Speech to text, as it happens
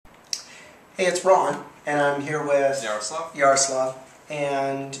Hey, it's Ron, and I'm here with Yaroslav.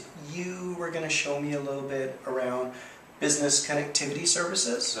 And you were going to show me a little bit around business connectivity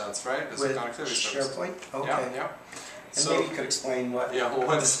services. That's right, business connectivity services. SharePoint? Okay. Yeah. And maybe you could explain what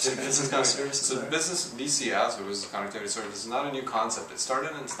is business connectivity services So business BCS, or business connectivity services, is not a new concept. It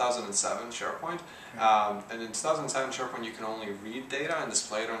started in 2007, SharePoint, and in 2007, SharePoint, you can only read data and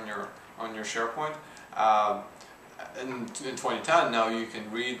display it on your SharePoint. In 2010, now you can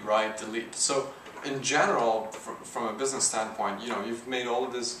read, write, delete. So in general, from a business standpoint, you've made all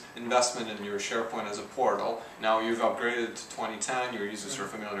of this investment in your SharePoint as a portal. Now you've upgraded to 2010. Your users are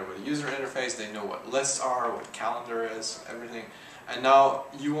familiar with the user interface. They know what lists are, what calendar is, everything. And now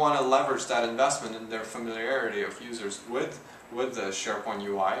you want to leverage that investment in their familiarity of users with the SharePoint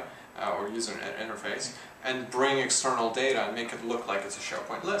UI or user interface, and bring external data and make it look like it's a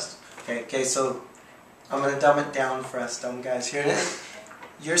SharePoint list. Okay, so I'm going to dumb it down for us dumb guys here.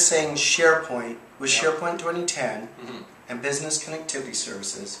 You're saying SharePoint, with SharePoint 2010 and business connectivity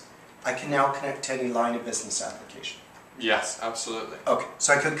services, I can now connect to any line of business application? Yes, absolutely. Okay,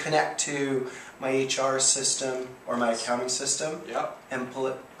 so I could connect to my HR system or my accounting system and pull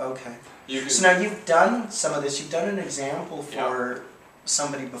it, okay. So now you've done some of this, you've done an example for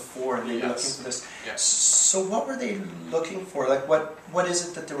somebody before, and they were looking for this. So what were they looking for? Like what is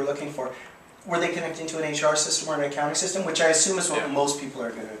it that they were looking for? Were they connecting to an HR system or an accounting system, which I assume is what most people are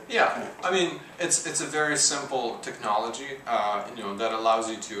going to connect to? I mean, it's a very simple technology, that allows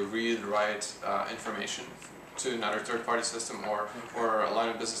you to read, write information to another third-party system or a line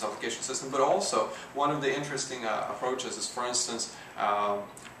of business application system. But also, one of the interesting approaches is, for instance,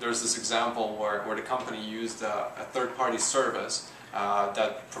 there's this example where the company used a third-party service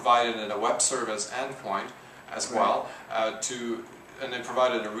that provided a web service endpoint as well and they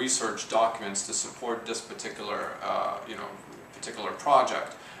provided research documents to support this particular particular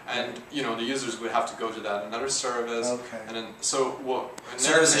project. And the users would have to go to that another service. And then so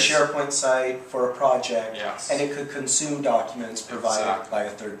there's a SharePoint site for a project, and it could consume documents provided by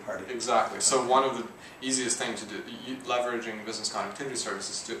a third party. Exactly. So one of the easiest things to do, leveraging business connectivity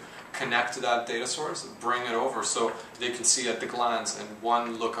services, to connect to that data source, bring it over so they can see at the glance in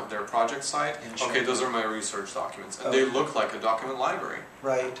one look of their project site, okay, those are my research documents, and they look like a document library.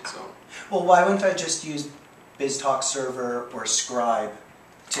 Right. So, well, why wouldn't I just use BizTalk Server or Scribe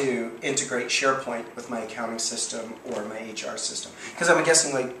to integrate SharePoint with my accounting system or my HR system? Because I'm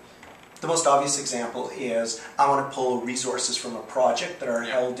guessing, like, the most obvious example is I want to pull resources from a project that are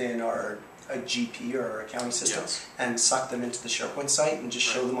held in a GP or accounting system and suck them into the SharePoint site and just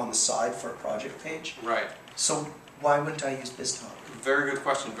show them on the side for a project page. Right. So why wouldn't I use BizTalk? Very good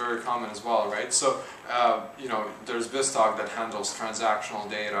question, very common as well, right? So, there's BizTalk that handles transactional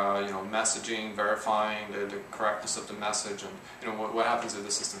data, messaging, verifying the correctness of the message, and what happens if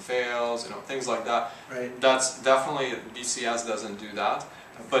the system fails, things like that. Right. That's definitely, BCS doesn't do that.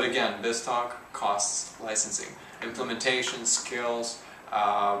 But again, BizTalk costs licensing, implementation, skills,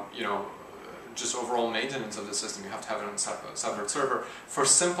 just overall maintenance of the system. You have to have it on a separate server. For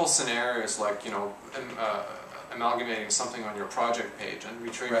simple scenarios like, amalgamating something on your project page and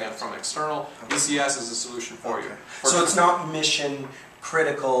retrieving it from external, BCS is a solution for you. So it's not mission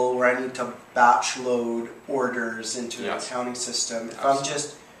critical where I need to batch load orders into an accounting system. If I'm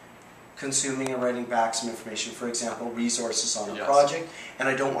just consuming and writing back some information, for example, resources on a project, and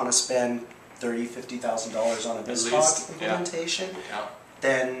I don't want to spend $30,000, $50,000 on a BizTalk implementation,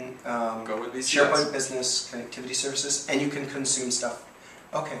 then go with BCS. SharePoint Business Connectivity Services, and you can consume stuff.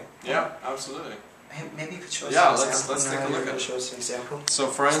 Okay. Yeah, absolutely. Maybe you could show us an example. Let's take a look at it. Show us an example. So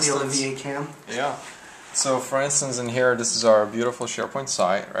for instance, the VA cam. So for instance, in here, this is our beautiful SharePoint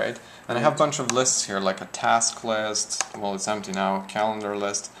site, right? And I have a bunch of lists here, like a task list. Well, it's empty now. Calendar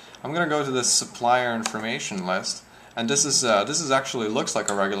list. I'm going to go to this supplier information list, and this is actually looks like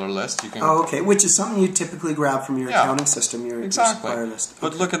a regular list. You can which is something you typically grab from your accounting system, your supplier list.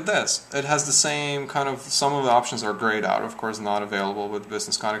 But look at this. It has the same kind of. Some of the options are grayed out, of course, not available with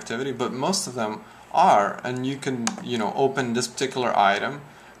business connectivity, but most of them are, and you can open this particular item.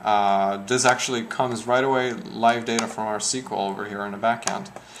 This actually comes right away, live data from our SQL over here in the backend.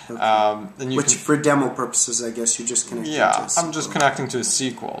 Which for demo purposes, I guess you just connect to SQL. I'm just connecting to a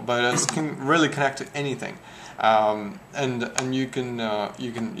SQL, but it can really connect to anything. And you can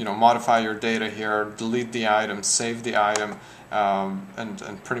modify your data here, delete the item, save the item,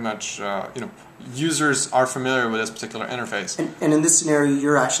 and pretty much users are familiar with this particular interface. And in this scenario,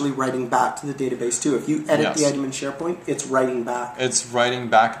 you're actually writing back to the database too. If you edit the item in SharePoint, it's writing back. It's writing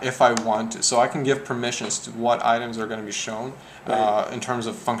back if I want to. So I can give permissions to what items are going to be shown in terms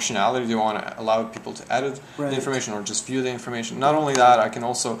of functionality. Do you want to allow people to edit the information or just view the information? Not only that, I can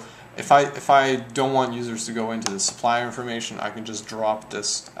also if I don't want users to go into the supplier information, I can just drop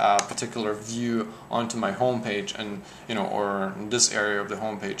this particular view onto my homepage, and or in this area of the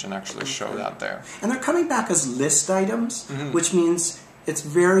homepage, and actually show that there. And they're coming back as list items, which means it's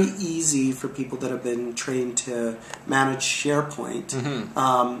very easy for people that have been trained to manage SharePoint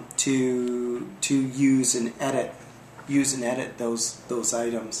to use and edit those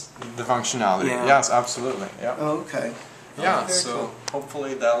items. The functionality. Yeah. Yes, absolutely. Yeah. Okay. Yeah. So cool.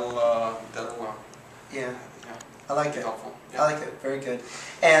 Hopefully that'll yeah. I like it. Helpful. Yeah. I like it. Very good.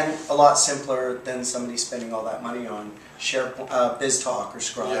 And a lot simpler than somebody spending all that money on SharePoint, BizTalk or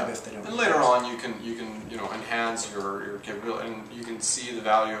Scribe if they don't. And later on, you can enhance your capability, and you can see the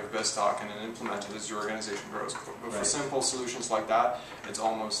value of BizTalk and then implement it as your organization grows. But for simple solutions like that, it's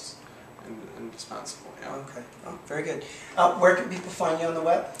almost indispensable. Yeah. Okay. Oh, very good. Where can people find you on the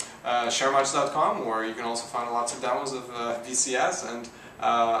web? ShareMuch.com, where you can also find lots of demos of BCS, and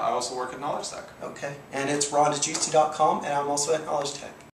I also work at KnowledgeTech. Okay. And it's ron@juicy.com, and I'm also at KnowledgeTech.